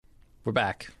We're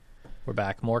back. We're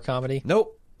back. More comedy?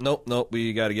 Nope.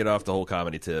 We got to get off the whole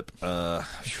comedy tip.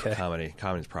 Okay.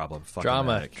 Comedy's problem. Fucking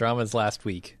Drama. heck. Drama's last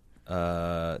week. Did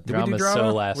we do Drama's drama?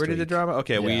 so last Where did the week. drama?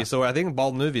 Okay, Yeah. so I think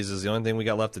bald movies is the only thing we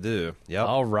got left to do. Yep.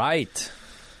 All right.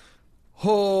 Oh,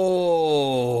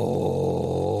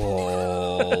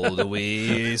 do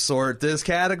we sort this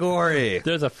category?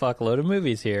 There's a fuckload of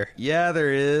movies here. Yeah,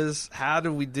 there is. How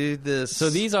do we do this? So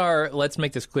these are, let's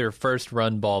make this clear, first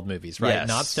run bald movies, right? Yes.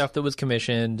 Not stuff that was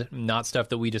commissioned, not stuff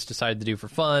that we just decided to do for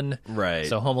fun. Right.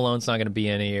 So Home Alone's not going to be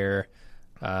in here.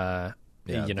 Yeah,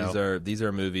 you know, these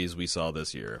are movies we saw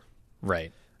this year.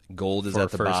 right. Gold is For at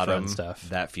the first bottom. run stuff.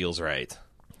 That feels right.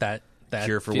 That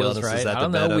Cure for feels Wellness right. is at I the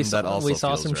don't know. bottom. We saw, That also we saw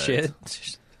feels some right. shit.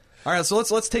 All right, so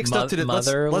let's take stuff to the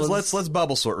Mother was- let's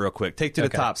bubble sort real quick. Take to the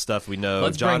Okay. top stuff we know.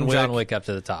 Let's bring John Wick up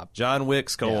to the top. John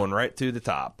Wick's going right to the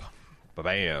top.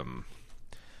 Ba-bam.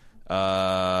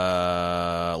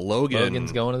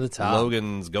 Logan's going to the top.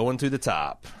 Logan's going to the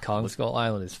top. Kong Skull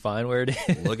Island is fine where it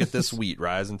is. Look at this wheat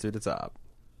rising to the top.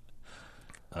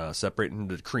 Separating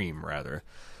the cream, rather.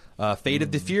 Fate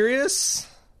of the Furious.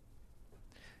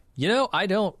 You know, I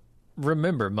don't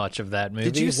remember much of that movie.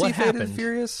 Did you see what Fate happened? of the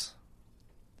Furious?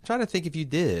 I'm trying to think if you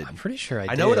did. I'm pretty sure I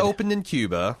did. I know it opened in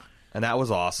Cuba, and that was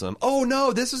awesome. Oh,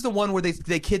 no, this is the one where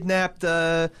they kidnapped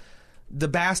the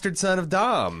bastard son of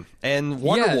Dom and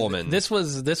Wonder Woman. This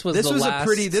was a last,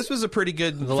 pretty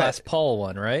good the last Paul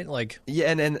one, right? Like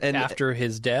yeah, and after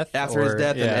his death. after his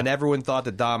death, yeah. and everyone thought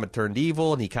that Dom had turned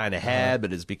evil, and he kind of had,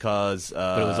 but it's because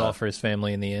but it was all for his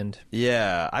family in the end.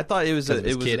 yeah. I thought it was It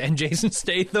was kid and Jason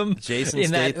Statham. Jason in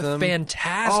Statham. that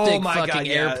fantastic oh my fucking God,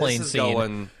 yeah, airplane this is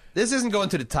scene. This isn't going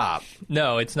to the top,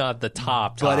 No, it's not the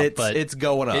top, but but it's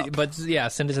going up. but yeah,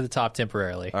 send it to the top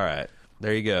temporarily. All right.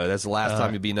 There you go. That's the last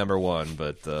time you'd be number one.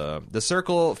 But The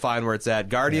Circle, fine where it's at.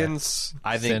 Guardians,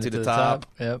 I think, Send it to the top.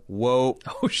 Yep. Whoa.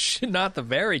 Oh shit! Not the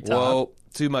very top. Whoa.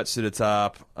 Too much to the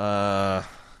top.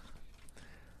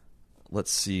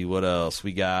 Let's see. What else?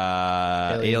 We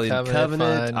got Alien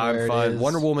Covenant. fine I'm where it fine. is.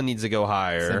 Wonder Woman needs to go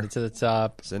higher. Send it to the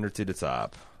top. Send her to the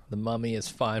top. The Mummy is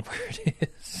fine where it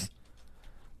is.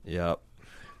 Yep.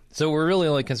 So we're really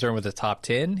only concerned with the top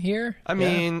 10 here? I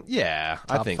mean, yeah,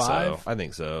 I Top think so. 5? I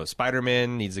think so.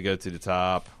 Spider-Man needs to go to the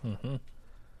top. Mm-hmm.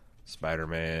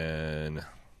 Spider-Man.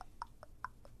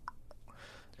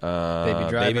 Baby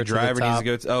Driver Baby to the Driver needs top. to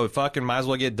go to... Oh, fucking might as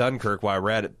well get Dunkirk while we're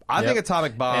at it. I think Yep.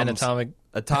 Atomic Bomb... And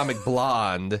Atomic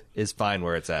Blonde is fine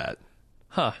where it's at.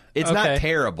 Huh. It's okay. not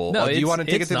terrible. No, Do you want to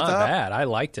take it it's to the not top? bad. I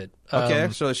liked it. Okay,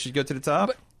 so it should go to the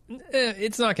top?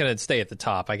 It's not going to stay at the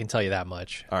top. I can tell you that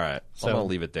much. All right. So- I'm going to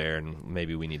leave it there, and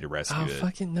maybe we need to rescue Oh, it.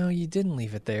 fucking no, you didn't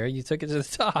leave it there. You took it to the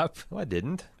top. No, I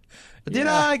didn't. Did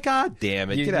Yeah. I? God damn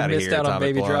it. You Get out of missed here, out on Atomic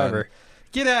Baby Blonde. Driver.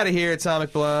 Get out of here,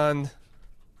 Atomic Blonde.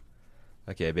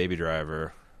 Okay, Baby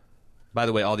Driver. By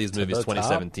the way, all these movies the top?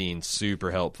 2017,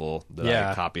 super helpful that I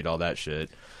Yeah. copied all that shit.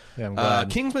 Yeah, I'm glad.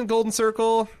 Kingsman Golden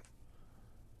Circle.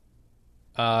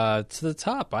 To the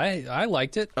top. I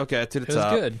liked it. Okay, to the It was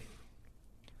top. good.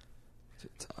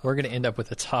 We're going to end up with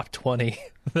the top 20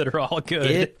 that are all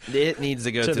good. It needs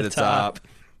to go To to the the top.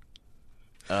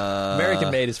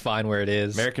 American Made is fine where it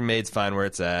is. American Made's fine where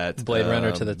it's at. Blade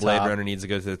Runner to the Blade top. Runner needs to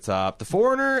go to the top. The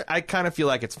Foreigner, I kind of feel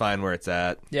like it's fine where it's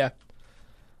at. Yeah.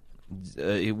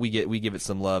 We give it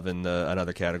some love in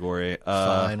another category.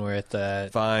 Fine where it's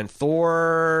at. Fine.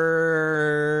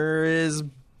 Thor is.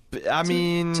 I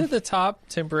mean, To the top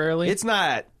temporarily. it's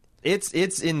not. It's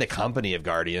in the company of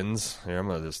Guardians. Here, I'm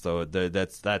gonna just throw it.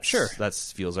 That's Sure. That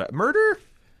feels right. Murder.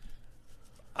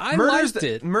 I Murder's liked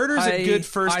it. Murder's a good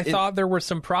first. I thought there were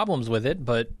some problems with it,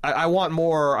 but I want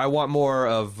more. I want more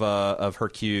of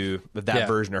Hercule, of that Yeah.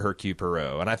 version of Hercule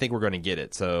Poirot, and I think we're going to get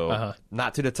it. So Uh-huh.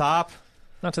 not to the top.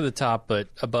 not to the top, but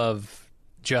above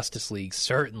Justice League,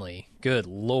 certainly. Good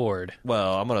Lord.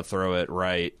 Well, I'm going to throw it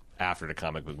right after the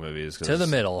comic book movies. 'Cause To the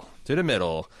middle. To the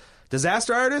middle.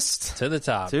 Disaster Artist. To the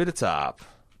top. To the top.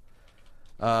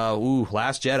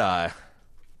 Last Jedi.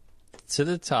 To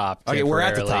the top. Okay, we're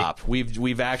at the temporarily. top.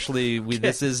 We've actually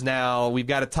this is now we've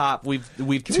got a top. We've Can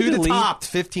we to the delete- top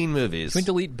 15 movies. Can we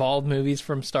delete bald movies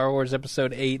from Star Wars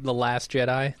Episode 8, The Last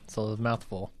Jedi? It's a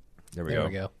mouthful. There There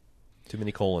we go. Too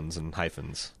many colons and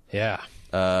hyphens. Yeah.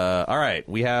 All right,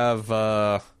 we have.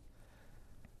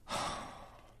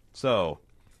 So,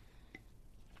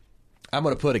 I'm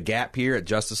going to put a gap here at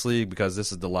Justice League because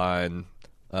this is the line.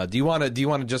 Do you want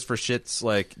to just for shits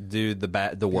like do the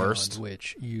worst? Beyond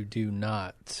which you do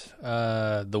not.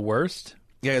 The worst?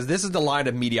 Yeah, 'cause this is the line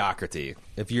of mediocrity.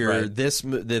 If you're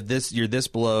Right. you're this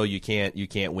below, you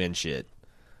can't win shit.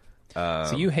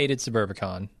 So you hated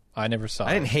Suburbicon. I never saw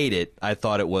I it. didn't hate it. I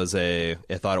thought it was a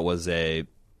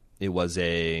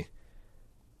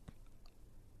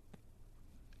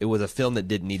it was a film that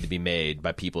didn't need to be made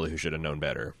by people who should have known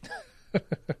better.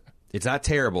 It's not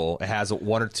terrible. It has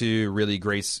one or two really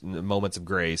moments of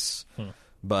grace,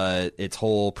 but its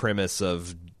whole premise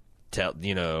of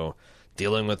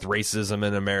dealing with racism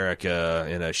in America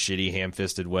in a shitty,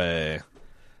 ham-fisted way.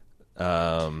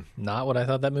 Not what I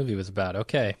thought that movie was about.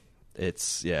 Okay.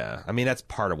 I mean, that's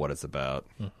part of what it's about.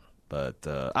 But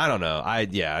I don't know. I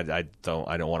don't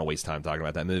want to waste time talking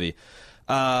about that movie.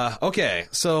 Okay,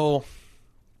 so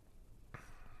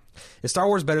is Star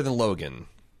Wars better than Logan?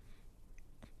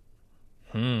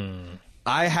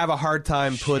 I have a hard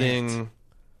time putting.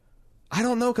 I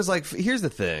don't know, because here's the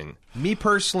thing. Me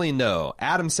personally, no.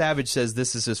 Adam Savage says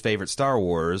this is his favorite Star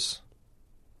Wars.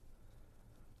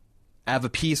 I have a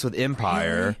piece with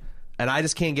Empire, Really? and I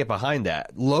just can't get behind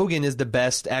that. Logan is the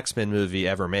best X-Men movie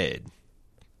ever made,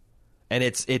 and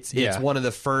it's one of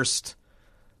the first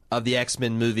of the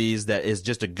X-Men movies that is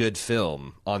just a good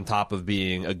film on top of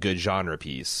being a good genre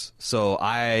piece. So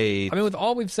I mean, with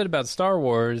all we've said about Star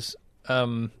Wars,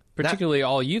 particularly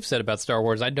all you've said about Star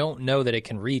Wars, I don't know that it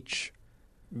can reach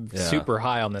super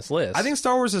high on this list. I think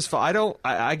Star Wars is fun.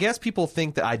 I guess people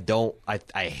think that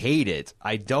I hate it.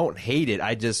 I don't hate it.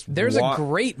 I just There's a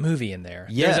great movie in there.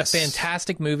 Yes. There's a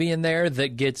fantastic movie in there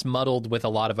that gets muddled with a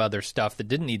lot of other stuff that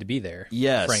didn't need to be there.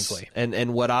 Yes, frankly.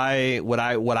 And what I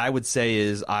would say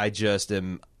is I just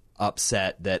am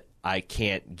upset that I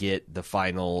can't get the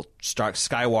final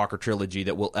Skywalker trilogy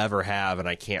that we'll ever have, and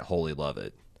I can't wholly love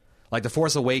it. Like The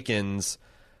Force Awakens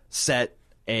set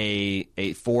a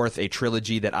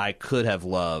trilogy that I could have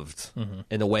loved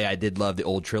in the way I did love the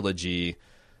old trilogy.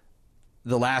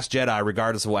 The Last Jedi,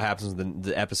 regardless of what happens in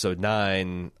the Episode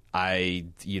 9, I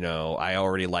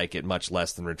already like it much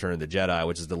less than Return of the Jedi,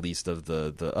 which is the least of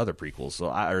the other prequels. So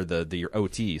the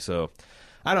OT. So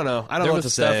I don't know. I don't know what to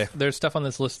say. There's stuff on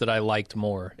this list that I liked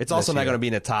more. It's also not going to be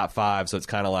in the top 5, so it's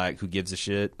kind of like, who gives a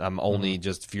shit? I'm only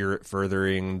just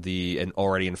furthering an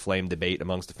already inflamed debate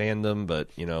amongst the fandom, but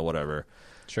whatever.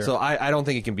 Sure. So I don't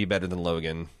think it can be better than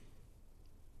Logan.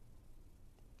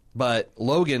 But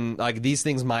Logan, these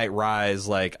things might rise.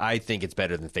 I think it's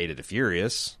better than Fate of the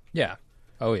Furious. Yeah.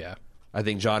 Oh, yeah. I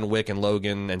think John Wick and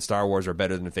Logan and Star Wars are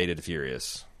better than Fate of the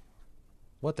Furious.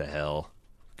 What the hell?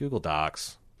 Google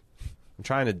Docs. I'm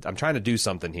trying to do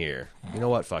something here. You know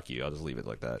what? Fuck you. I'll just leave it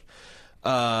like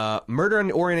that. Murder on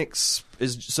the Orient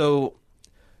is so.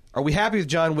 Are we happy with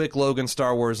John Wick, Logan,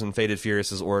 Star Wars, and Fate of the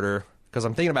Furious' order? Because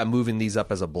I'm thinking about moving these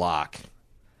up as a block.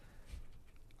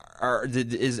 Are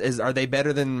they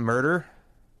better than Murder?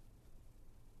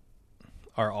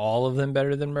 Are all of them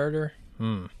better than Murder?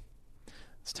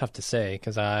 It's tough to say,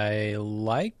 because I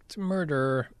liked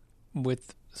Murder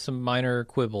with some minor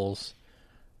quibbles.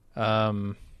 I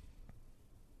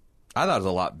thought it was a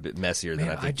lot messier than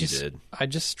I think you did. I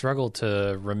just struggle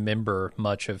to remember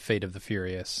much of Fate of the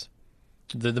Furious.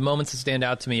 The moments that stand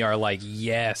out to me are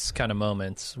yes kind of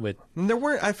moments.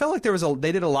 I felt like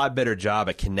they did a lot better job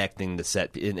at connecting the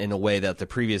set in a way that the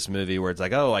previous movie, where it's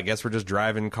I guess we're just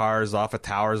driving cars off of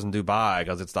towers in Dubai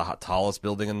because it's the tallest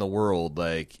building in the world.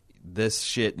 This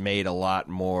shit made a lot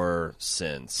more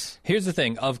sense. Here's the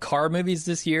thing: of car movies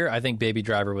this year, I think Baby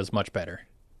Driver was much better.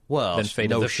 Well, than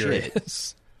Fate of the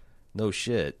Furious. No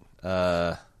shit.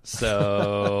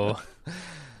 So.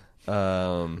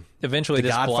 Eventually,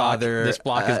 this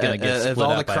block is going to get split up. Of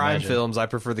all the up, crime films, I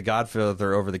prefer The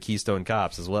Godfather over the Keystone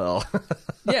Cops as well.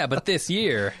 Yeah, but this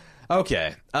year.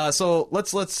 Okay, so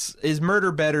let's. Is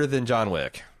Murder better than John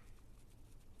Wick?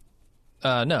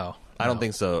 No, I don't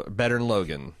think so. Better than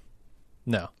Logan?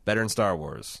 No. Better than Star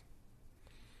Wars?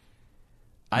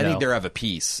 I think they're of a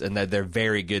piece, and that they're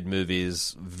very good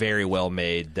movies, very well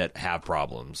made, that have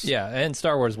problems. Yeah, and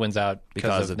Star Wars wins out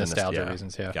because of nostalgia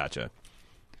reasons. Yeah, gotcha.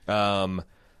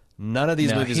 None of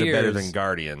these movies are better than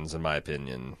Guardians, in my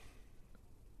opinion.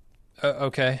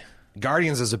 Okay.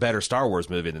 Guardians is a better Star Wars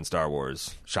movie than Star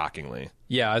Wars, shockingly.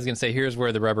 Yeah, I was going to say, here's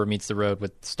where the rubber meets the road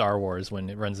with Star Wars when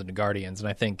it runs into Guardians, and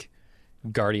I think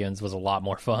Guardians was a lot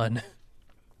more fun.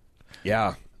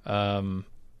 Yeah. I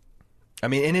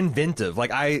mean, and inventive.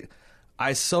 I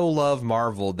so love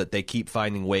Marvel that they keep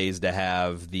finding ways to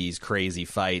have these crazy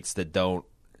fights that don't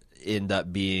end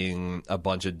up being a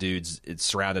bunch of dudes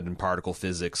surrounded in particle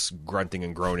physics, grunting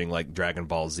and groaning like Dragon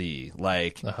Ball Z.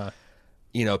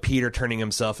 Peter turning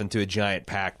himself into a giant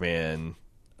Pac-Man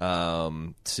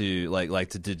to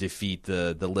defeat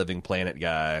the living planet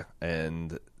guy,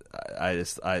 and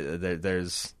there's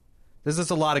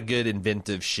just a lot of good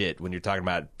inventive shit when you're talking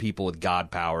about people with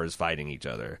god powers fighting each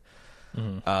other.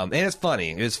 And it's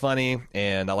funny. It was funny,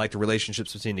 and I like the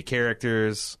relationships between the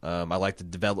characters. I like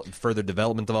the further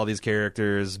development of all these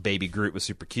characters. Baby Groot was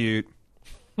super cute.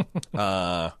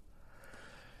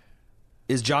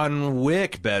 Is John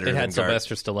Wick better? It than had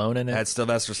Sylvester Stallone in it. Had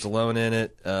Sylvester Stallone in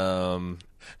it.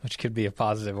 Which could be a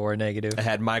positive or a negative. It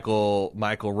had Michael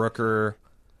Rooker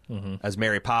as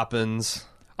Mary Poppins.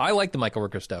 I like the Michael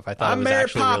Rooker stuff. I thought it was Mary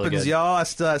actually Poppins, really good. y'all.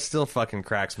 That still fucking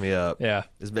cracks me up. Yeah.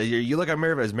 You look at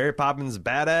Mary Poppins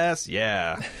badass?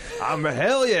 Yeah.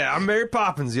 Hell yeah, I'm Mary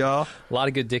Poppins, y'all. A lot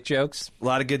of good dick jokes. A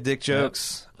lot of good dick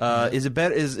jokes. Is it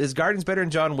better? Is Guardians better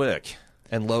than John Wick?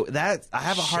 And that I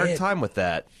have a hard time with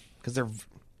that because they're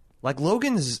like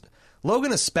Logan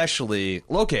especially.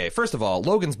 Okay, first of all,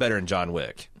 Logan's better than John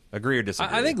Wick. Agree or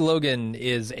disagree? I think Logan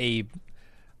is a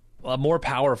more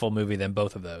powerful movie than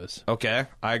both of those. Okay,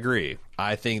 I agree.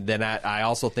 I think I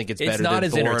also think it's better. It's not than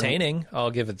as Thor entertaining.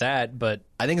 I'll give it that, but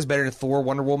I think it's better than Thor,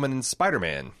 Wonder Woman, and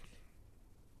Spider-Man.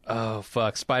 Oh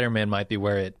fuck, Spider-Man might be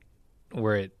where it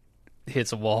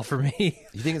hits a wall for me.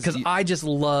 You think because I just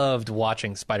loved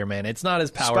watching Spider-Man. It's not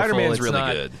as powerful. Spider-Man's it's really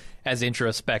not good. As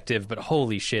introspective, but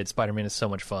holy shit, Spider-Man is so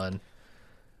much fun.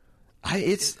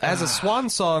 It's as a swan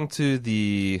song to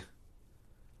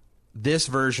this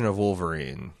version of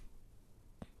Wolverine.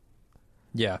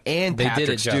 Yeah, And they Patrick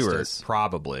did it Stewart, justice.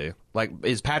 probably. Like,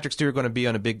 is Patrick Stewart going to be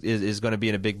on is going to be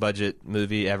in a big budget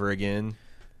movie ever again?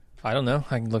 I don't know.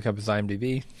 I can look up his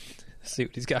IMDb, see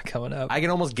what he's got coming up. I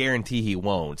can almost guarantee he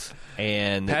won't.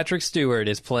 And Patrick Stewart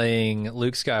is playing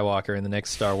Luke Skywalker in the next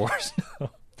Star Wars.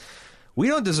 we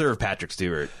don't deserve Patrick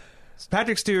Stewart.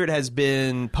 Patrick Stewart has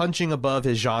been punching above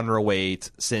his genre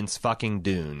weight since fucking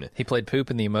Dune. He played Poop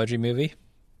in the Emoji Movie.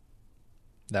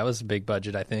 That was a big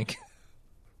budget, I think.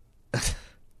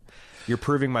 You're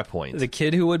proving my point. The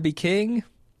Kid Who Would Be King.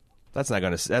 That's not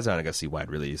gonna see wide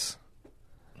release.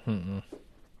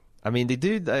 I mean, the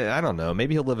dude, I don't know.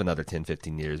 Maybe he'll live another 10,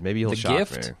 15 years. Maybe he'll The shock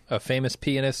Gift. me. A famous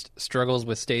pianist struggles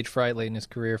with stage fright late in his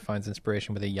career, finds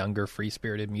inspiration with a younger,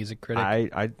 free-spirited music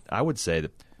critic. I would say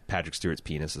that Patrick Stewart's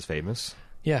penis is famous,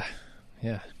 Yeah.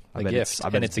 The bet Gift. I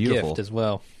bet And it's it's a beautiful. gift as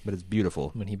well but it's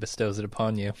beautiful. when he bestows it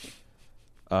upon you.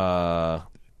 But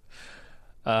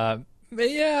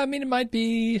yeah, I mean, it might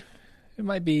be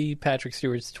Patrick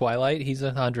Stewart's Twilight. He's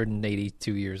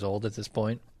 182 years old at this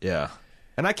point. Yeah.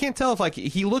 And I can't tell if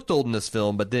he looked old in this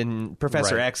film, but then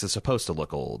Professor Right. X is supposed to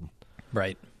look old.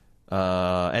 Right.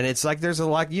 And it's like there's a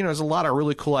lot of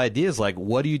really cool ideas. Like,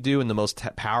 what do you do in the most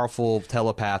powerful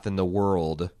telepath in the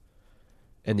world,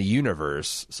 in the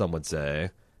universe? Some would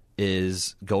say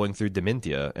is going through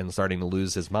dementia and starting to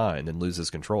lose his mind and lose his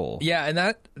control. Yeah,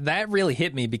 and that really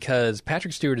hit me because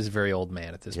Patrick Stewart is a very old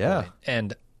man at this Yeah. point.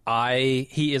 And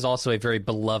he is also a very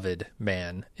beloved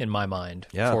man in my mind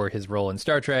for his role in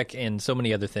Star Trek and so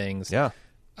many other things. Yeah.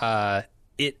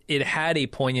 It had a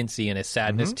poignancy and a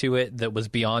sadness to it that was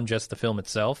beyond just the film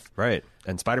itself. Right.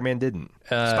 And Spider-Man didn't.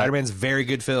 Spider-Man's a very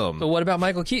good film. But what about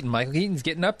Michael Keaton? Michael Keaton's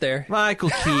getting up there. Michael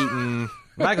Keaton.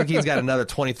 Michael Keaton's got another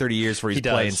 20, 30 years before he's He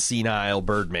does. playing senile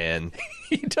Birdman.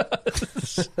 He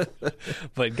does.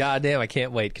 But goddamn, I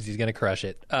can't wait because he's going to crush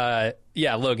it.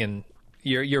 Yeah, Logan,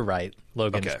 you're right.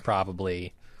 Logan's Okay.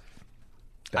 probably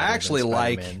better I actually than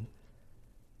like... Spider-Man.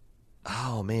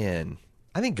 Oh, man.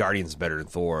 I think Guardians is better than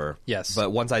Thor. Yes.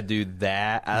 But once I do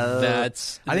that...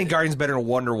 That's... I think Guardians is better than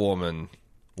Wonder Woman.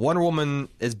 Wonder Woman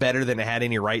is better than it had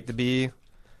any right to be,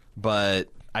 but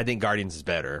I think Guardians is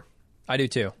better. I do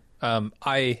too.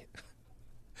 I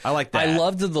like that. I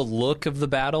loved the look of the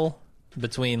battle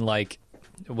between was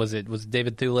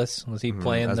David Thewlis? Was he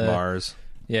playing as the Mars,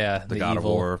 Yeah, the God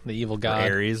evil, of War, the evil or god.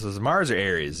 Ares. Was it Mars or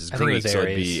Ares? It's I think it Greek, was so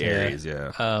it'd be Ares, Ares.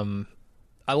 Yeah.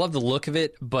 I love the look of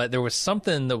it, but there was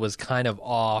something that was kind of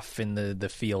off in the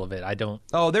feel of it. I don't.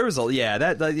 Oh, there was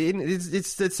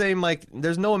it's the same. Like,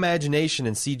 there's no imagination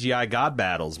in CGI god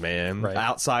battles, man. Right.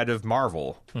 Outside of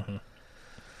Marvel.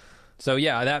 So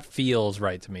yeah, that feels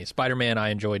right to me. Spider-Man I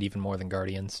enjoyed even more than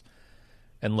Guardians,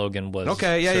 and Logan was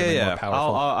Okay, certainly yeah. more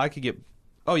powerful. I could get.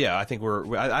 Oh yeah, I think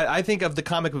I think of the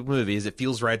comic book movies, it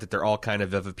feels right that they're all kind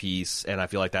of a piece, and I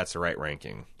feel like that's the right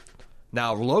ranking.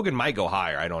 Now Logan might go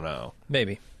higher. I don't know.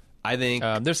 Maybe. I think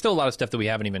There's still a lot of stuff that we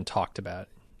haven't even talked about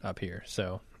up here.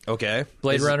 So okay.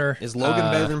 Blade Runner, Is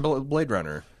Logan better than Blade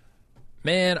Runner?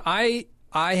 man, I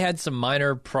had some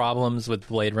minor problems with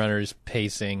Blade Runner's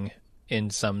pacing in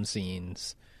some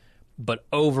scenes, but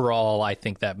overall, I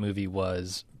think that movie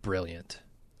was brilliant.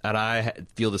 And I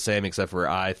feel the same, except for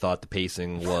I thought the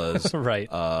pacing was Right.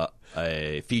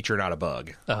 A feature, not a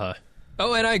bug.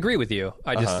 Oh, and I agree with you.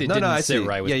 I just it No, didn't I sit see.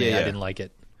 right with Yeah, me. yeah, I yeah. didn't like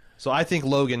it. So I think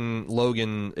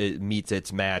Logan it meets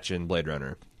its match in Blade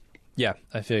Runner. Yeah,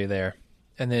 I feel you there.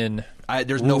 And then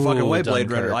There's no fucking way Blade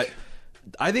Dunkirk. Runner.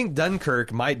 I think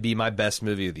Dunkirk might be my best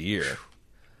movie of the year.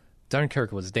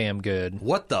 Dunkirk was damn good.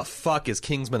 What the fuck is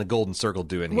Kingsman: A Golden Circle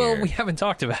doing Well, here? we haven't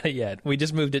talked about it yet. We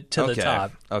just moved it to the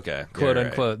top, Okay. quote You're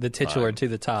unquote, right. the titular Fine. to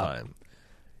the top. Fine.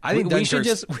 I think We should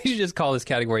Dunkirk's- just call this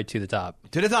category to the top.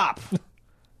 to the top.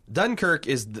 Dunkirk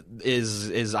is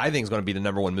I think is going to be the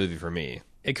number one movie for me.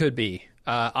 It could be.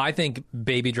 I think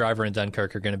Baby Driver and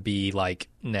Dunkirk are going to be like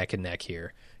neck and neck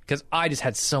here because I just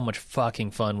had so much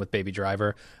fucking fun with Baby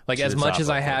Driver. Like To as the much top as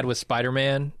I of had it. with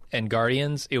Spider-Man and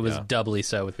Guardians, it was doubly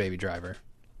so with Baby Driver.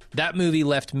 That movie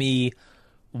left me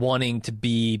wanting to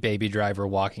be Baby Driver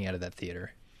walking out of that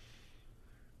theater.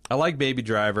 I like Baby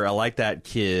Driver. I like that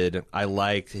kid. I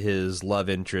like his love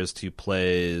interest who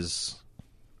plays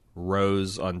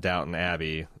Rose on Downton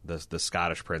Abbey, the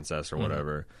Scottish princess or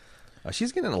whatever.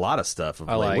 She's getting a lot of stuff. Of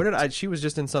I late. liked- She was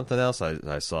just in something else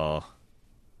I saw.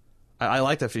 I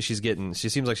like that she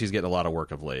seems like she's getting a lot of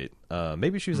work of late.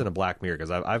 Maybe she was in a Black Mirror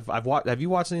because I've watched. Have you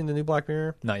watched any of the new Black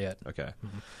Mirror? Not yet. Okay.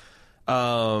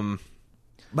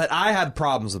 But I had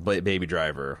problems with Baby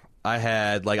Driver. I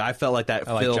felt like that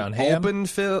I like film John Hamm.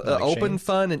 opened like opened Shane.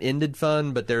 fun and ended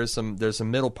fun, but there's some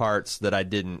middle parts that I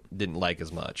didn't like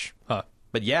as much. Huh.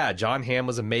 But yeah, John Hamm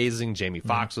was amazing. Jamie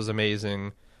Foxx was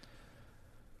amazing.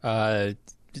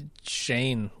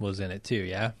 Shane was in it too,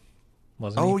 yeah?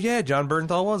 Wasn't Oh he? yeah, John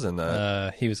Bernthal was in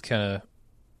that. He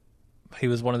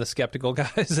was one of the skeptical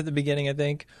guys at the beginning, I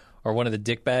think, or one of the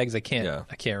dickbags. I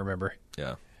can't remember.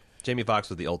 Yeah, Jamie Foxx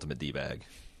was the ultimate d-bag.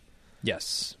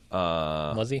 Yes.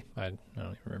 Was he? I don't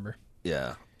even remember.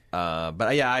 Yeah,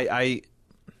 but yeah, I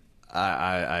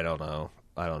don't know.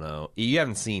 I don't know. You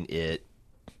haven't seen it.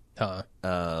 But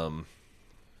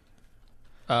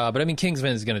I mean,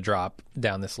 Kingsman is going to drop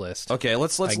down this list. Okay,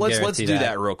 let's do guarantee that.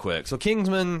 that. Real quick. So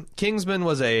Kingsman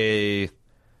is a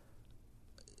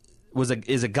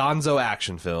gonzo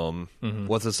action film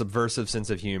with a subversive sense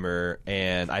of humor,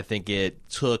 and I think it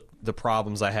took the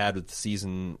problems I had with the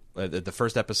season, the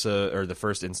first episode or the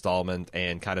first installment,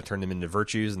 and kind of turned them into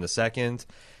virtues in the second,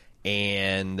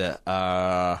 and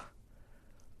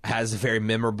has very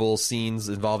memorable scenes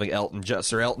involving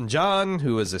Sir Elton John,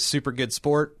 who is a super good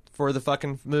sport for the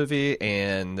fucking movie,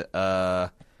 and it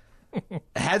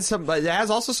has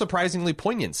also surprisingly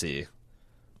poignancy.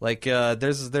 Like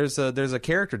there's a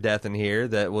character death in here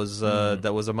that was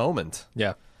a moment.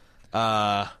 Yeah.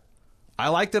 I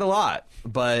liked it a lot,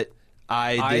 but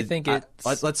I think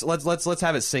it's- let's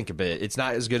have it sink a bit. It's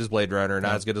not as good as Blade Runner,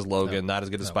 not as good as Logan, not as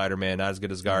good as Spider-Man, not as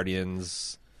good as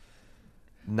Guardians.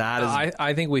 Not as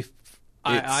I think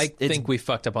I it's- think we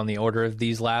fucked up on the order of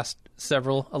these last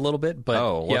several a little bit, but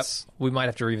Oh, yep, what's- we might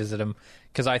have to revisit them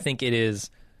because I think it is.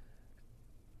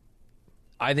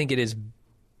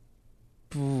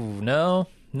 No,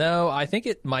 I think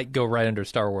it might go right under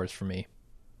Star Wars for me.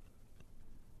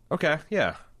 okay.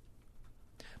 Yeah,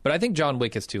 But I think John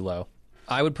Wick is too low.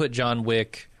 I would put John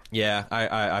Wick yeah.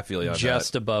 I feel you on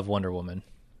just above Wonder Woman.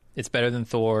 It's better than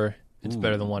Thor. It's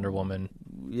better than Wonder Woman.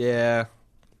 that. Yeah.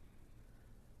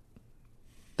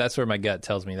 That's where my gut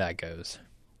tells me that goes.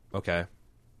 Okay.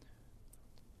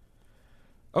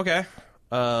 Okay.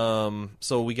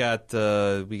 So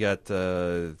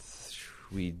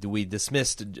we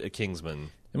dismissed Kingsman.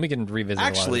 And we can revisit a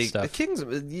lot of Actually, this stuff.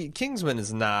 Kingsman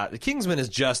is not. Kingsman is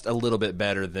just a little bit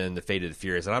better than The Fate of the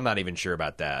Furious, and I'm not even sure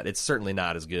about that. It's certainly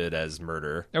not as good as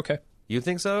Murder. Okay. You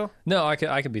think so? No, I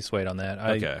could be swayed on that.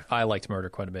 Okay. I liked Murder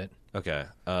quite a bit. Okay.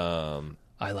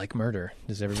 I like Murder.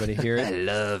 Does everybody hear it?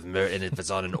 love Murder, and if it's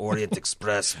on an Orient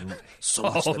Express, so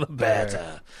much All the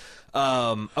better.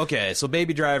 Okay, so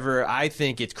Baby Driver. I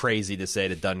think it's crazy to say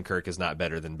that Dunkirk is not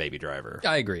better than Baby Driver.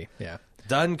 I agree. Yeah.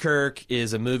 Dunkirk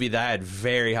is a movie that I had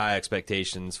very high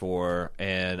expectations for,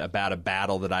 and about a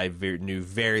battle that I knew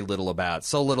very little about.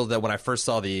 So little that when I first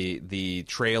saw the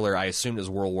trailer, I assumed it was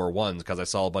World War I because I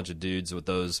saw a bunch of dudes with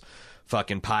those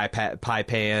fucking pie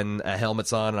pan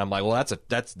helmets on, and I'm like, well,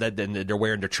 that's and they're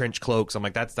wearing their trench cloaks. I'm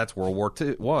like, that's World War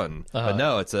I. But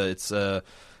no,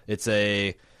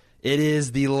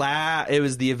 it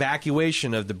was the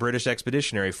evacuation of the British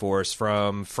Expeditionary Force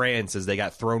from France as they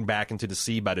got thrown back into the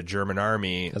sea by the German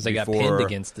army Because they got pinned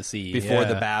against the sea. before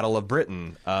the Yeah. Battle of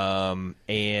Britain. And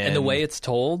the way it's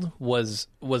told was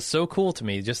so cool to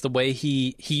me. Just the way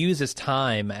he uses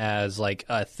time as like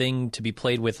a thing to be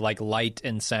played with, like light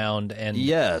and sound and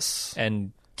yes,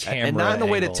 and camera, and not in the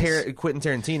way that angles. Quentin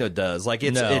Tarantino does. Like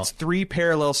it's No. it's three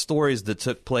parallel stories that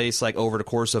took place like over the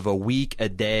course of a week, a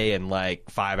day, and like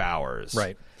 5 hours.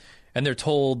 Right. And they're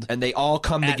told And they all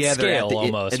come At together scale, the,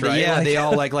 almost, and they- right? Yeah, Like- they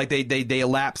all like they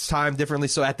elapse time differently.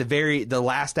 So at the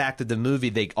last act of the movie,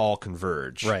 they all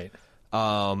converge. right.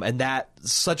 And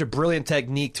that's such a brilliant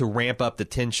technique to ramp up the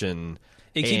tension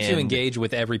It keeps you And- engaged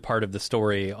with every part of the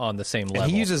story on the same level.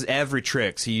 He uses every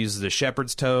tricks. He uses the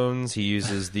shepherd's tones. He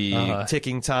uses the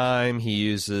ticking time. He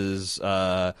uses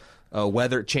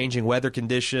changing weather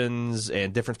conditions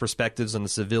and different perspectives on the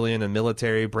civilian and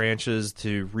military branches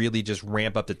to really just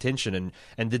ramp up the tension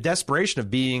and the desperation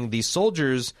of being these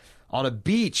soldiers on a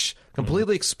beach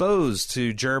completely exposed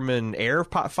to German air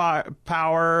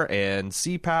power and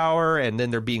sea power, and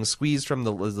then they're being squeezed from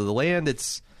the land.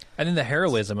 And then the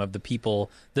heroism of the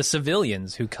people, the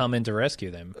civilians who come in to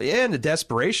rescue them. And the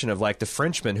desperation of like the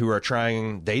Frenchmen who are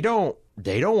trying, they don't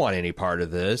want any part of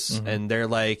this, and they're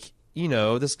like,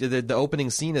 the opening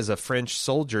scene is a French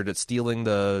soldier that's stealing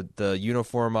the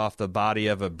uniform off the body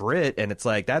of a Brit, and it's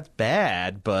like, that's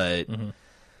bad, but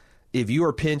if you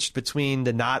were pinched between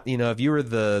if you were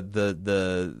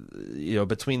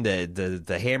between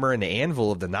the hammer and the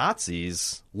anvil of the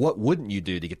Nazis, what wouldn't you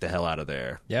do to get the hell out of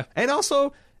there? Yeah. And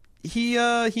also, he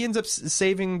ends up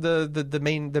saving the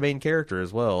main character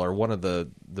as well, or one of the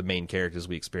main characters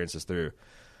we experience this through.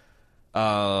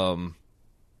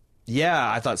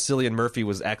 Yeah, I thought Cillian Murphy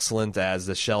was excellent as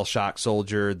the shell-shocked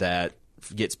soldier that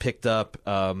gets picked up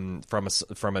from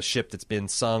a ship that's been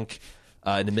sunk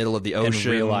in the middle of the ocean, And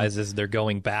realizes they're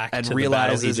going back and to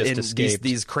realizes the battle he just escaped.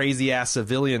 these crazy ass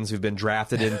civilians who've been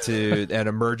drafted into an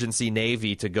emergency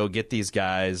navy to go get these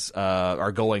guys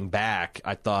are going back.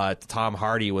 I thought Tom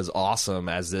Hardy was awesome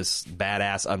as this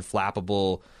badass,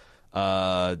 unflappable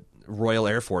Royal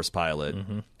Air Force pilot,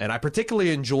 and I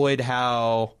particularly enjoyed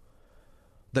how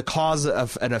the cause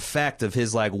of an effect of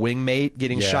his like wingmate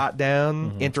getting shot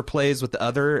down interplays with the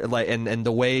other, like, and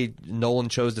the way Nolan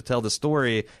chose to tell the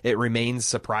story, it remains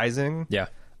surprising. Yeah.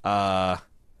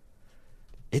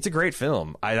 It's a great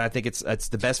film. I think it's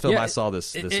the best film I saw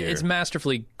this year. It's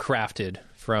masterfully crafted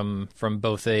from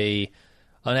both an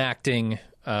acting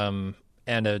and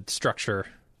a structure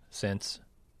sense.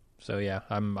 So yeah,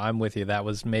 I'm with you. That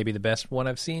was maybe the best one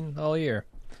I've seen all year.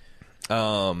 We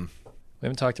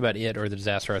haven't talked about It or The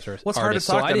Disaster Artist. Well, it's hard to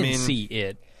so talk. I didn't see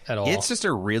It at all. It's just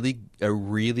a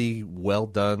really well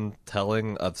done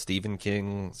telling of Stephen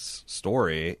King's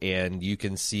story, and you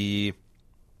can see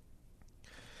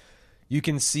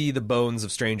the bones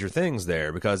of Stranger Things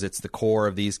there, because it's the core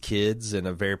of these kids in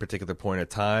a very particular point of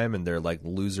time, and they're like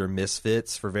loser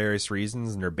misfits for various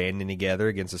reasons, and they're banding together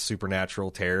against a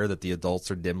supernatural terror that the adults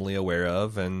are dimly aware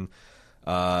of, and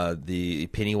the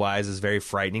Pennywise is very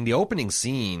frightening. The opening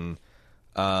scene,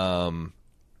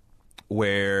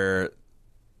 where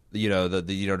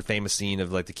the famous scene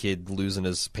of like the kid losing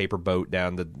his paper boat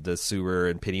down the sewer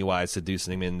and Pennywise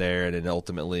seducing him in there and then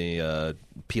ultimately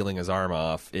peeling his arm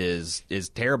off is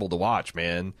terrible to watch,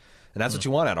 man. And that's what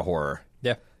you want out of horror.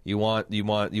 Yeah. You want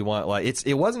like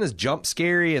it wasn't as jump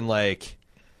scary and like,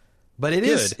 but it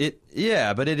Good.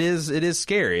 is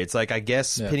scary. It's like, I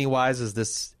guess Pennywise is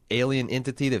this alien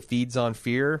entity that feeds on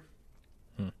fear.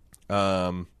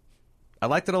 I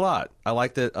liked it a lot. I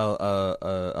liked it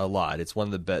a lot. It's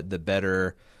one of the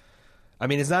better. I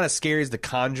mean, it's not as scary as The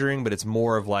Conjuring, but it's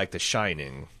more of like The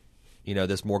Shining.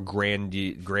 This more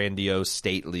grandiose,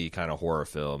 stately kind of horror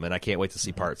film, and I can't wait to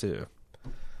see part 2.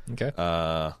 Okay.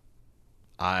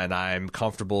 And I'm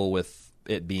comfortable with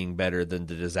it being better than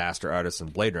The Disaster Artist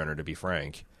and Blade Runner, to be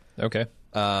frank. Okay.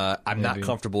 I'm not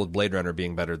comfortable with Blade Runner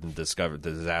being better than The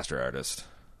Disaster Artist.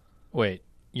 Wait,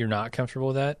 you're not comfortable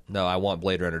with that? No, I want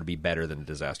Blade Runner to be better than The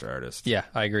Disaster Artist. Yeah,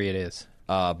 I agree it is.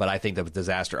 But I think the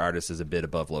Disaster Artist is a bit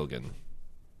above Logan.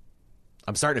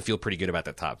 I'm starting to feel pretty good about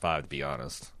that top 5, to be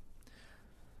honest.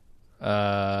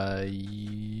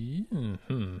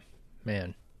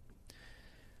 Man.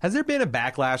 Has there been a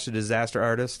backlash to Disaster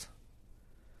Artist?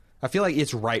 I feel like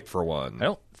it's ripe for one. I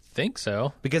don't think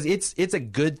so. Because it's a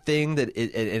good thing that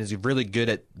it is really good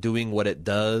at doing what it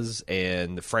does,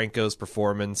 and Franco's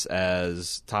performance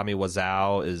as Tommy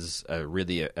Wiseau is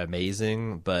really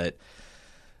amazing, but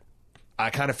I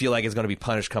kind of feel like it's going to be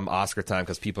punished come Oscar time,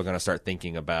 because people are going to start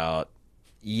thinking about,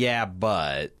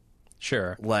 but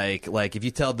Sure. like if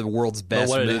you tell the world's best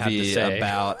what did it have to movie say?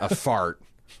 about a fart,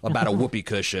 about a whoopee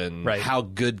cushion, Right. how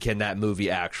good can that movie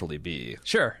actually be?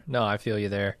 Sure. No, I feel you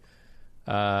there.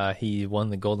 He won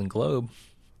the Golden Globe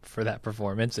for that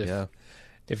performance, if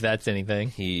that's anything.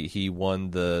 He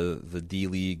won the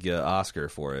D-League Oscar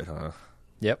for it, huh?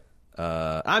 Yep.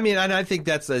 I mean, and I think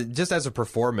that's just as a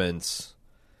performance,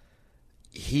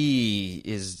 he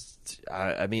is.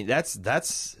 I mean, that's.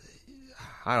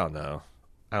 I don't know.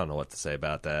 I don't know what to say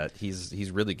about that.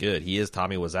 He's really good. He is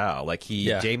Tommy Wiseau. Like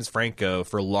James Franco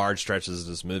for large stretches of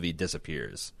this movie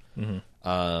disappears.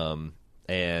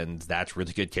 And that's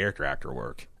really good character actor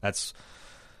work. That's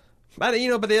But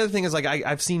but the other thing is, like,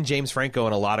 I've seen James Franco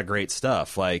in a lot of great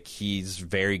stuff. Like, he's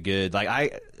very good.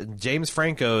 Like, James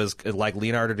Franco is like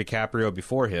Leonardo DiCaprio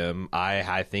before him.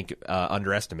 I think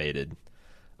underestimated.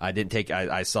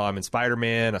 I saw him in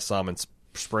Spider-Man. I saw him in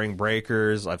Spring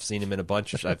Breakers. I've seen him in a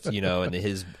bunch of, and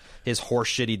his horse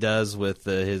shit he does with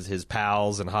his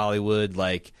pals in Hollywood.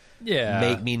 Like,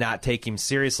 make me not take him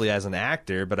seriously as an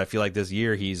actor. But I feel like this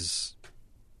year he's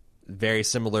very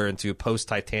similar into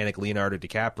post-Titanic Leonardo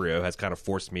DiCaprio has kind of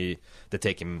forced me to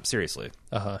take him seriously.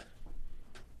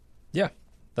 Yeah,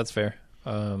 that's fair.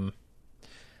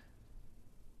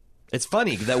 It's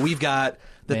funny that we've got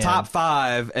the top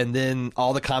 5, and then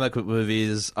all the comic book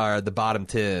movies are the bottom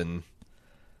 10.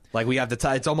 Like, we have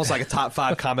it's almost like a top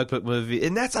 5 comic book movie,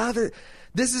 and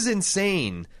this is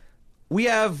insane. We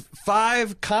have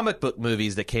 5 comic book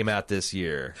movies that came out this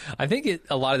year. I think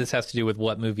a lot of this has to do with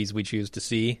what movies we choose to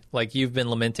see. Like, you've been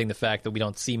lamenting the fact that we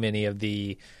don't see many of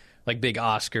the like big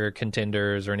Oscar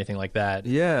contenders or anything like that.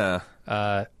 Yeah.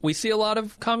 We see a lot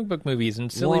of comic book movies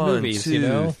and silly 1, movies.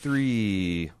 2,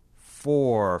 3,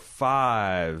 4,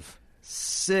 5,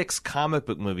 6 comic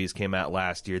book movies came out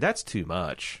last year. That's too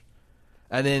much.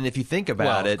 And then if you think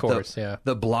about it, of course,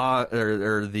 the Blonde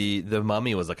or the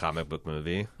Mummy was a comic book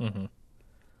movie. Mm-hmm.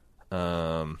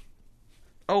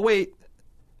 Oh wait,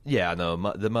 yeah,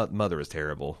 no, the Mother is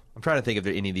terrible. I'm trying to think if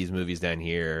any of these movies down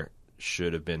here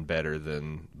should have been better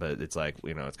than, but it's like,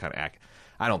 it's kind of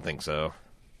I don't think so.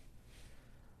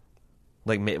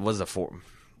 Like, was the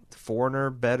Foreigner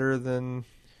better than?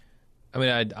 I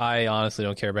mean, I honestly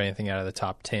don't care about anything out of the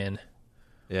top 10.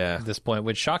 Yeah. At this point,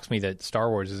 which shocks me that Star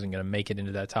Wars isn't going to make it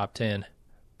into that top 10.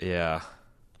 Yeah.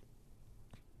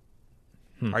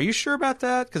 Are you sure about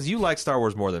that? Because you like Star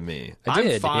Wars more than me.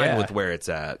 I'm fine with where it's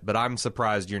at, but I'm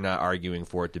surprised you're not arguing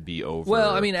for it to be over.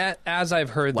 Well, I mean, as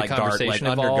I've heard the conversation like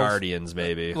evolve, under Guardians,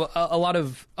 maybe. Well, a lot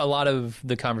of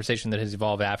the conversation that has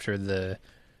evolved after the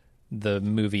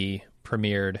movie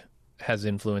premiered has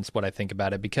influenced what I think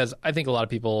about it, because I think a lot of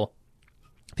people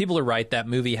are right. That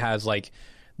movie has like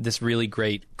this really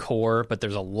great core, but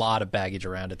there's a lot of baggage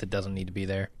around it that doesn't need to be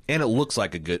there. And it looks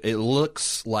like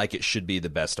it should be the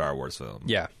best Star Wars film.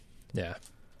 Yeah.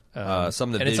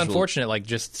 Some of the it's unfortunate, like,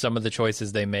 just some of the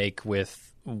choices they make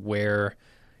with where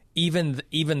even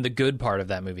the good part of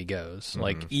that movie goes. Mm-hmm.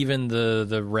 Like, even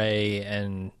the Rey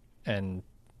and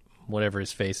whatever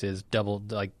his face is,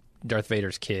 like Darth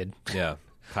Vader's kid. Yeah,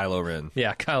 Kylo Ren.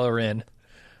 Yeah, Kylo Ren.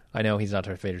 I know he's not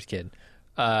Darth Vader's kid.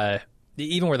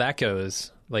 Even where that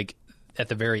goes, like, at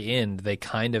the very end, they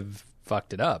kind of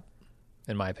fucked it up,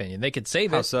 in my opinion. They could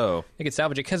save it. How so? They could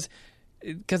salvage it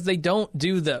because they don't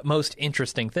do the most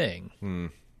interesting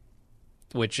thing,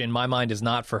 which in my mind is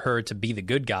not for her to be the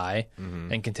good guy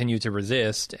and continue to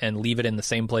resist and leave it in the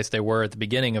same place they were at the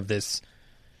beginning of this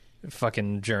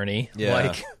fucking journey. Yeah.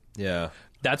 Like, yeah.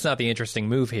 That's not the interesting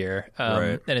move here.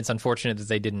 Right. And it's unfortunate that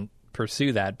they didn't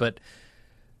pursue that. But,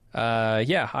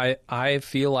 I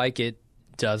feel like it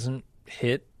doesn't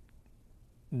hit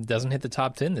the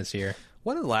top 10 this year.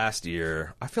 What did last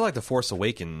year? I feel like The Force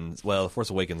Awakens. Well, The Force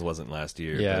Awakens wasn't last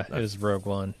year. Yeah, but it was Rogue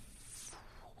One.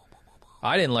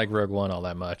 I didn't like Rogue One all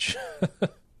that much.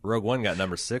 Rogue One got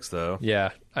number 6, though. Yeah,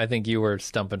 I think you were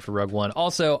stumping for Rogue One.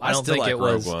 Also, I don't still think like it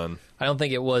was. Rogue One. I don't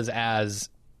think it was as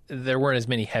there weren't as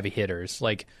many heavy hitters.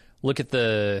 Like, look at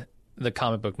the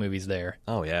comic book movies there.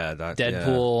 Oh yeah,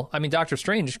 Deadpool. Yeah. I mean, Doctor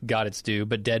Strange got its due,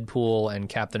 but Deadpool and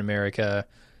Captain America.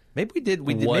 Maybe we did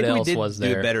do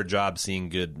a better job seeing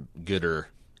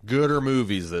gooder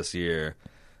movies this year.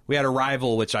 We had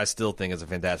Arrival, which I still think is a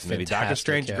fantastic movie. Doctor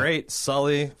Strange, great.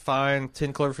 Sully, fine.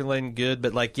 10 Cloverfield Lane, good.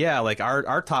 But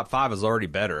our top 5 is already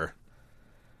better.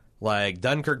 Like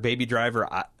Dunkirk, Baby Driver,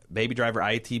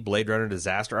 IT, Blade Runner,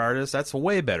 Disaster Artist. That's a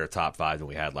way better top 5 than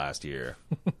we had last year.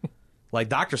 Like,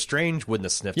 Doctor Strange wouldn't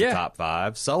have sniffed the top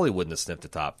 5. Sully wouldn't have sniffed the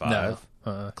top 5.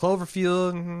 No.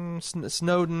 Cloverfield,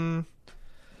 Snowden.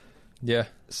 Yeah.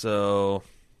 So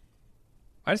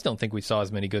I just don't think we saw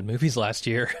as many good movies last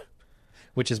year,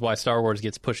 which is why Star Wars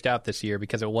gets pushed out this year,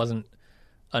 because it wasn't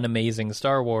an amazing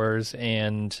Star Wars,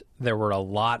 and there were a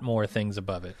lot more things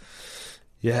above it.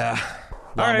 Yeah.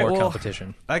 A lot more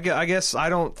competition. I guess I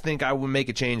don't think I would make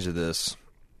a change to this.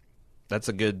 That's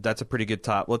a pretty good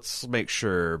top. Let's make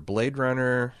sure. Blade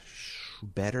Runner,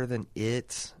 better than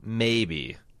it?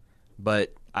 Maybe.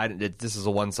 But this is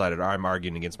a one-sided. I'm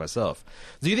arguing against myself.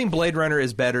 Do you think Blade Runner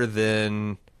is better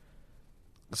than...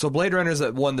 So Blade Runner is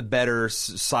one of the better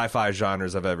sci-fi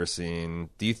genres I've ever seen.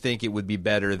 Do you think it would be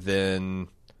better than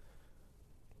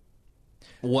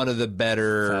one of the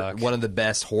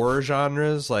best horror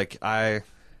genres? Like, I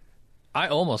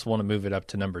almost want to move it up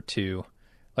to number 2.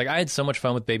 Like, I had so much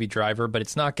fun with Baby Driver, but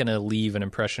it's not going to leave an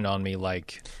impression on me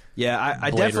like... Yeah,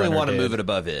 I Blade definitely Runner want to did. move it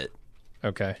above it.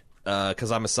 Okay.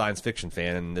 Because I'm a science fiction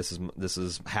fan, and this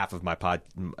is half of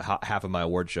my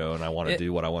award show, and I want to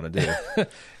do what I want to do.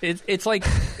 It's like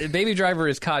Baby Driver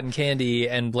is cotton candy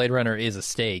and Blade Runner is a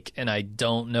steak, and I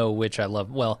don't know which I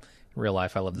love. Well, in real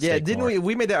life, I love the Yeah, steak didn't more.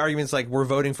 we made that argument? It's like we're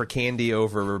voting for candy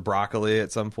over broccoli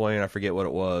at some point. I forget what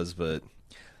it was, but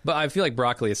But I feel like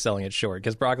broccoli is selling it short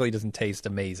because broccoli doesn't taste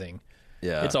amazing.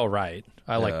 yeah, It's all right.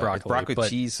 I like broccoli. It's broccoli but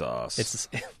cheese sauce. It's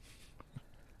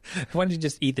why don't you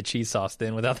just eat the cheese sauce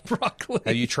then without the broccoli?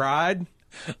 Have you tried?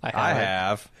 I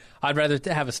have. I'd rather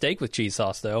have a steak with cheese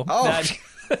sauce though. Oh,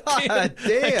 That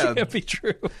damn! can't be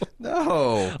true.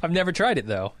 No, I've never tried it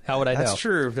though. How would I know? that's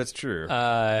true. That's true.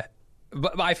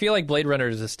 But I feel like Blade Runner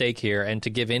is a steak here, and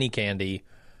to give any candy,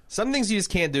 Some things you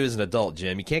just can't do as an adult,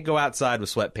 Jim. You can't go outside with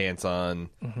sweatpants on,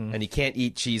 and you can't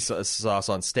eat cheese sauce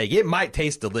on steak. It might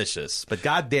taste delicious, but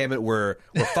god damn it, we're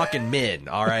fucking men,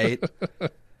 all right? We're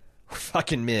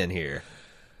fucking men here.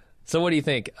 So what do you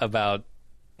think about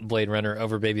Blade Runner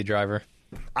over Baby Driver?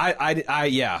 I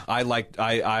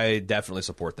definitely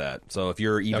support that. So if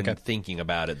you're even Okay. thinking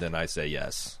about it, then I say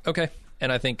yes. Okay.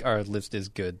 And I think our list is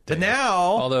good. But there. now,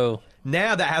 Although,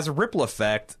 that has a ripple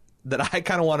effect that I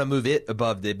kind of want to move it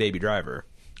above the Baby Driver.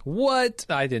 what?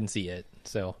 I didn't see it.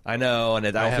 So, I know, and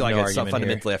I have feel like no it's argument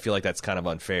fundamentally, I feel like that's kind of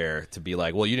unfair to be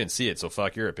like, well, you didn't see it, so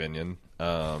fuck your opinion.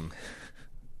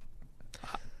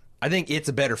 I think it's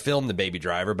a better film than Baby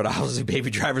Driver, but obviously Baby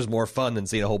Driver's more fun than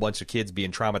seeing a whole bunch of kids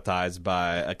being traumatized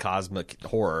by a cosmic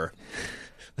horror.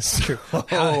 that's true.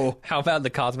 How about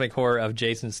the cosmic horror of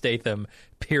Jason Statham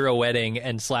pirouetting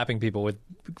and slapping people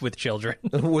with children?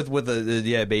 with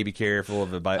a baby carrier full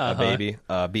of a baby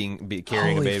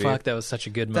carrying Holy a baby. fuck, that was such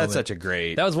a good moment. That's such a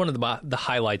great. That was one of the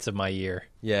highlights of my year.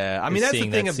 Yeah, I mean that's the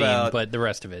seeing thing that scene, about. but the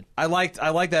rest of it. I like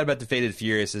that about the Fate of the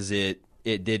Furious is it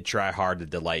did try hard to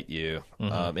delight you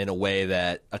in a way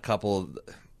that a couple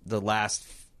the last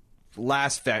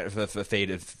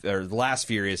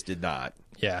Furious did not.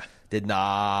 Yeah. Did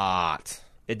not.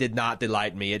 It did not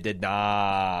delight me. It did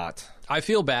not. I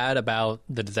feel bad about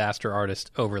the Disaster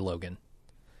Artist over Logan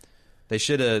They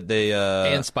should have.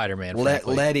 and Spider-Man.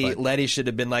 frankly, but- Letty should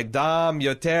have been like, Dom,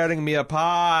 you're tearing me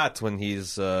apart when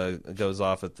he's goes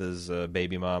off with his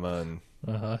baby mama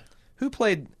and who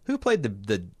played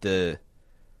the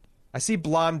I see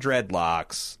blonde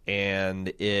dreadlocks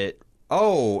and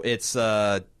it's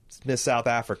Miss South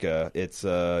Africa. It's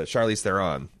Charlize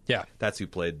Theron. Yeah. That's who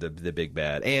played the big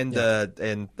bad and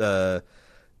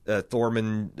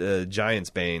Thormund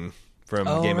Giantsbane from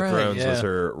Oh, Game of right, Thrones was yeah.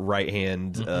 her right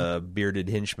hand bearded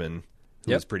henchman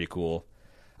who Yep. was pretty cool.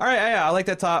 All right, yeah, I like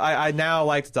that top. I now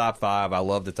like the top 5. I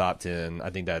love the top 10. I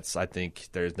think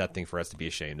there's nothing for us to be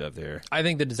ashamed of there. I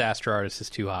think the Disaster Artist is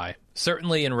too high.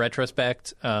 Certainly in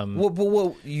retrospect,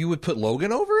 Well, you would put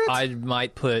Logan over it? I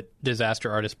might put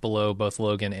Disaster Artist below both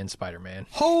Logan and Spider-Man.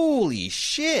 Holy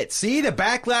shit! See, the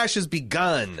backlash has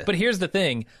begun. But here's the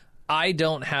thing. I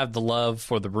don't have the love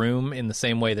for The Room in the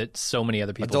same way that so many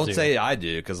other people Don't do. say I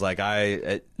do, because like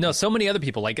No, so many other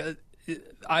people. Like, the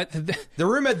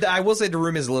room. I will say the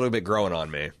room is a little bit growing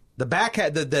on me. The back half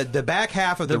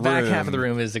of the room. back half of the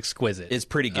room is exquisite. is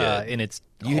pretty good. in its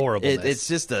horribleness. It's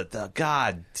just the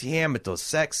god damn it, those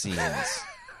sex scenes. Yeah,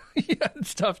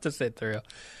 it's tough to sit through.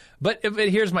 But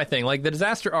here's my thing. Like, the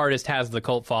Disaster Artist has the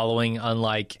cult following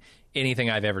unlike anything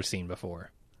I've ever seen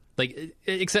before. Like,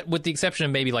 except with the exception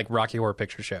of maybe like Rocky Horror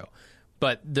Picture Show.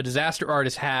 But the Disaster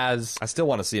Artist has I still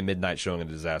want to see a midnight showing of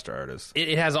the Disaster Artist.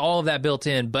 it has all of that built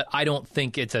in, but I don't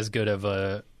think it's as good of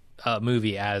a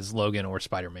movie as Logan or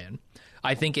Spider-Man.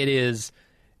 I think it is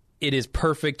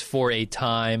perfect for a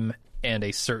time and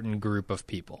a certain group of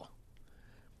people.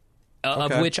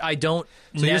 Okay. Of which I don't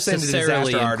So you're saying the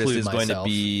necessarily Disaster Artist include is going to myself.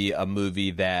 be a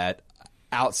movie that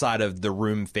outside of the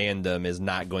Room fandom is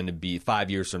not going to be 5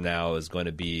 years from now is going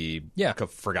to be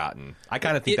forgotten. I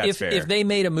kind of think that's fair. If they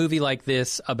made a movie like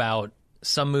this about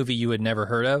some movie you had never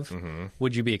heard of, Mm-hmm.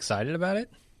 would you be excited about it?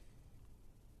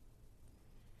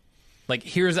 Like,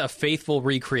 here's a faithful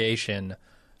recreation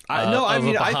of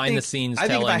a behind-the-scenes I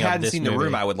think if telling I of hadn't this seen movie. The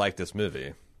Room, I would like this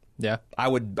movie. Yeah. I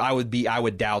would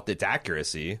doubt its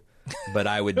accuracy, but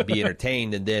I would be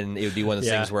entertained, and then it would be one of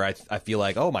those Yeah. things where I feel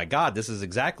like, oh my god, this is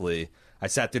exactly. I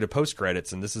sat through the post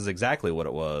credits, and this is exactly what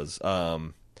it was.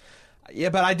 Yeah,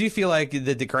 but I do feel like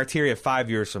the criteria 5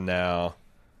 years from now,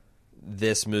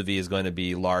 this movie is going to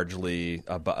be largely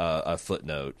a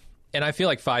footnote. And I feel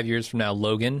like 5 years from now,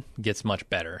 Logan gets much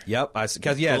better. Yep,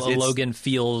 because it's Logan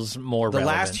feels more the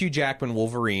relevant. last Hugh Jackman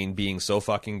Wolverine being so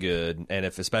fucking good, and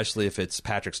especially if it's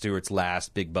Patrick Stewart's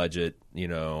last big budget,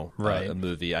 Right.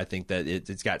 movie, I think that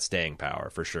it's got staying power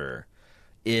for sure.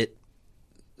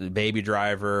 Baby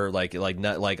Driver,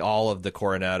 like all of the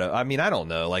Coronado. I mean, I don't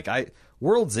know.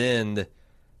 World's End.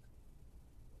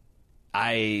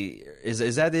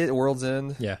 Is that it? World's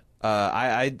End. Yeah.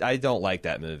 I don't like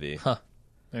that movie. Huh.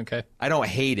 Okay. I don't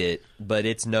hate it, but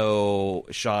it's no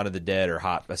Shaun of the Dead or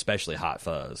especially Hot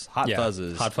Fuzz. Hot Fuzz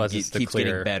is the keeps clear...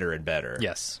 getting better and better.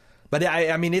 Yes. But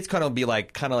I mean, it's going to be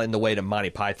kind of in the way that Monty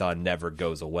Python never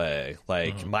goes away.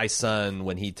 My son,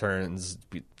 when he turns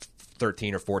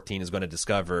 13 or 14, is going to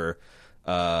discover,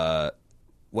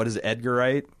 what is it, Edgar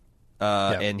Wright?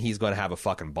 And he's going to have a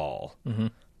fucking ball. Mm-hmm.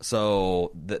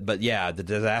 So, but yeah, the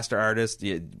Disaster Artist,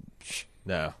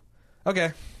 no.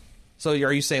 Okay. So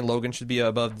are you saying Logan should be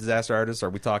above Disaster Artist? Or are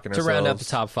we talking to round out the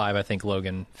top 5? I think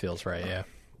Logan feels right. Yeah.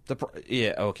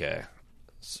 Yeah. Okay.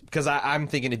 Because I'm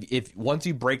thinking if once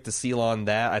you break the seal on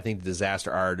that, I think the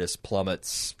Disaster Artist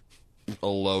plummets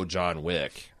below John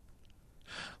Wick.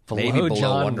 Maybe below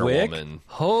John Wonder Wick? Woman.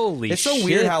 Holy It's shit. so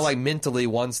weird how mentally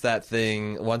once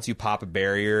you pop a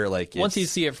barrier, once you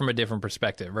see it from a different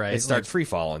perspective, right? it starts free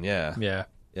falling. Yeah. Yeah.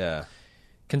 Yeah.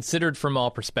 Considered from all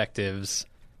perspectives.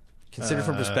 Considered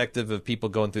from perspective of people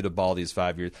going through the ball these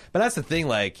 5 years. But that's the thing,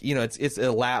 it's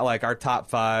a lot like our top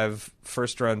 5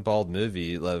 first run bald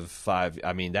movie of 5.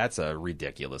 I mean, that's a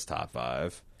ridiculous top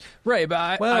 5. Right,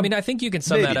 but I think you can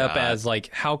sum that up not. as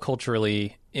how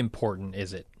culturally important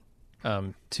is it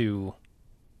to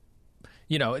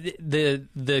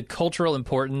the cultural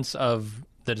importance of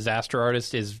the Disaster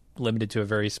Artist is limited to a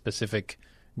very specific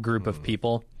group of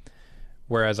people,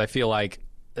 whereas I feel like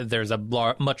there's a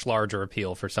much larger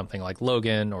appeal for something like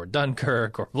Logan or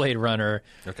Dunkirk or Blade Runner.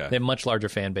 Okay. They have much larger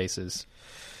fan bases.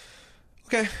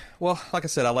 Okay. Well, like I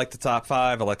said, I like the top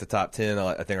 5. I like the top 10.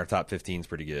 I think our top 15 is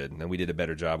pretty good. And we did a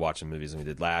better job watching movies than we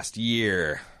did last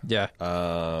year. Yeah.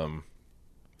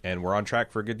 And we're on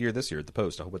track for a good year this year at the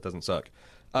Post. I hope it doesn't suck.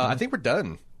 I think we're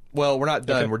done. Well, we're not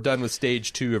done. Okay. We're done with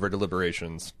stage 2 of our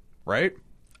deliberations, right?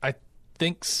 I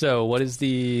think so. What is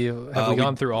have we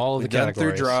gone through all of the categories? We've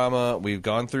gone through drama. We've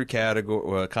gone through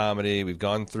comedy. We've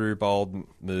gone through bald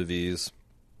movies,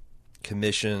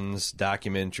 commissions,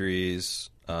 documentaries.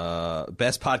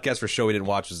 Best podcast for show we didn't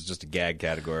watch was just a gag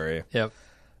category. Yep.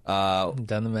 Done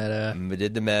the meta. We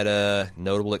did the meta.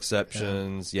 Notable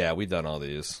exceptions. Yeah, we've done all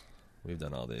these.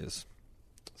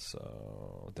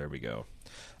 So there we go.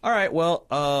 All right.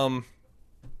 Well,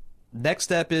 next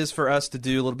step is for us to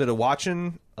do a little bit of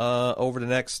watching over the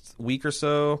next week or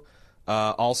so.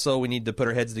 Also, we need to put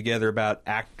our heads together about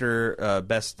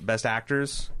best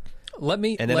actors. Let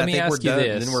me And then I think ask we're you done.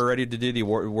 this. And then we're ready to do the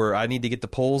award. I need to get the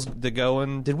polls to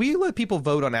going. Did we let people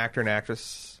vote on actor and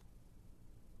actress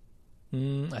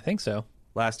I think so.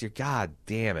 last year? God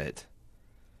damn it!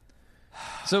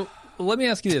 So let me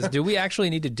ask you this: do we actually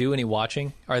need to do any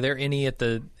watching? Are there any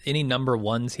any number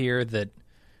ones here that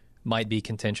might be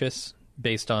contentious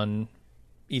based on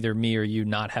either me or you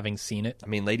not having seen it? I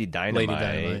mean, Lady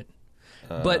Dynamite.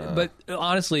 But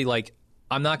honestly,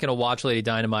 I'm not going to watch Lady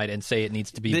Dynamite and say it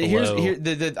needs to be below.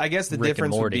 I guess the Rick and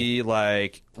difference would Morty.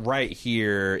 be right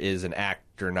here is an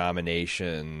actor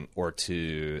nomination or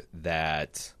two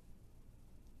that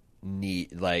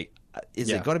need is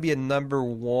it going to be a number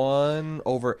one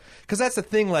over? Because that's the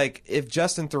thing. If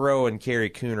Justin Theroux and Carrie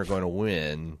Coon are going to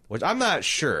win, which I'm not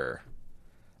sure.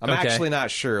 I'm actually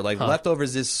not sure.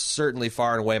 Leftovers is certainly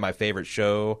far and away my favorite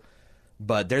show,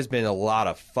 but there's been a lot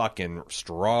of fucking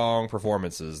strong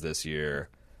performances this year.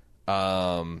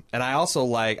 And I also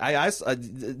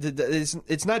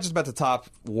it's not just about the top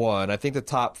 1. I think the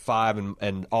top 5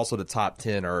 and also the top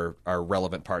 10 are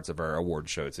relevant parts of our award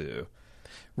show too.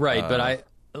 Right, but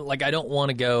I don't want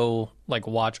to go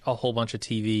watch a whole bunch of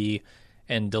TV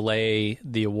and delay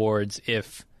the awards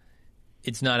if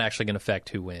it's not actually going to affect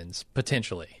who wins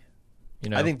potentially.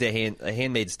 I think the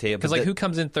Handmaid's Tale, because who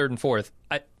comes in 3rd and 4th,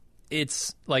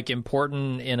 it's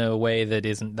important in a way that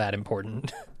isn't that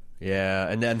important. Yeah,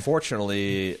 and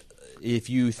unfortunately, if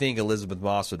you think Elizabeth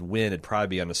Moss would win, it'd probably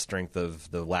be on the strength of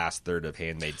the last third of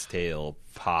Handmaid's Tale,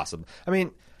 possible. I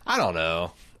mean, I don't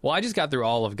know. Well, I just got through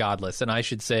all of Godless, and I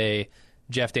should say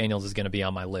Jeff Daniels is going to be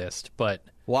on my list. But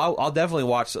I'll definitely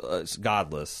watch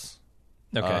Godless.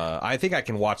 Okay, I think I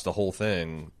can watch the whole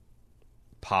thing.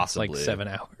 Possibly 7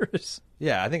 hours.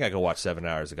 Yeah, I think I could watch 7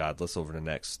 hours of Godless over the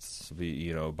next,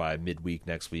 by midweek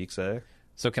next week. Say.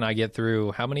 So can I get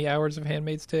through how many hours of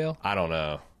Handmaid's Tale? I don't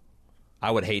know. I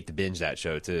would hate to binge that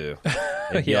show too.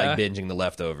 It'd be Yeah. like binging The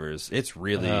Leftovers. It's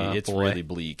really Boy. really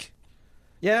bleak.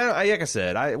 Yeah, like I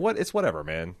said, it's whatever,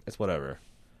 man. It's whatever.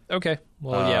 Okay.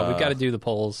 Well, yeah, we've got to do the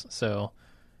polls, so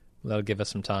that'll give us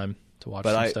some time to watch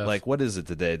some stuff. Like, what is it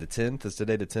today? The 10th? Is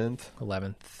today the 10th?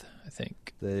 11th, I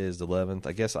think. Today is the 11th.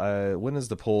 I guess when do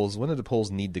the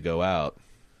polls need to go out?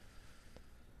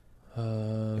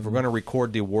 If we're going to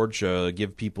record the award show,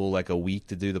 give people like a week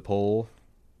to do the poll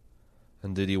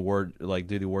and do the award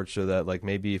show that like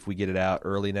maybe if we get it out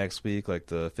early next week, like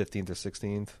the 15th or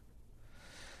 16th.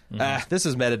 This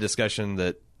is meta discussion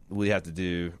that we have to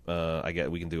do. I guess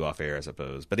we can do off air, I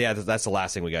suppose. But yeah, that's the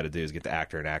last thing we got to do is get the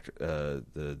actor and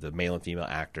the male and female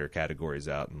actor categories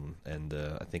out, and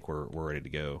I think we're ready to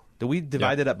go. Did we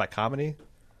divide it up by comedy?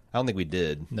 I don't think we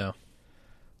did No.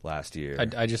 last year.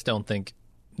 I just don't think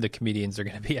the comedians are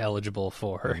going to be eligible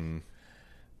for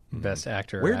best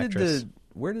actor or actress.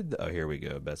 Oh, here we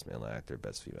go. Best male actor,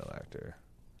 best female actor.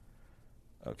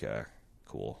 Okay,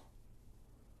 cool.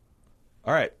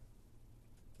 All right.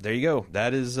 There you go.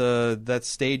 That is that's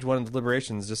stage one of the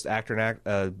deliberations. Just actor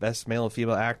and best male and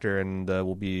female actor, and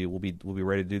we'll be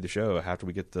ready to do the show after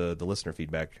we get the listener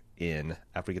feedback in.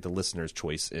 After we get the listener's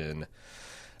choice in.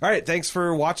 All right. Thanks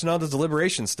for watching all this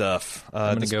deliberation stuff.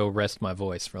 I'm going to go rest my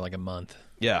voice for like a month.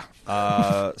 Yeah.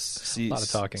 A lot of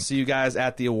talking. See you guys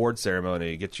at the award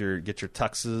ceremony. Get your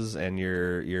tuxes and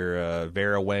your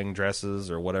Vera Wang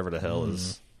dresses or whatever the hell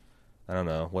is. I don't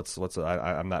know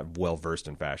I'm not well versed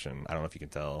in fashion. I don't know if you can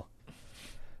tell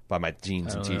by my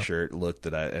jeans and t-shirt look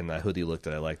and my hoodie look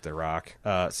that I like to rock.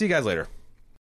 See you guys later.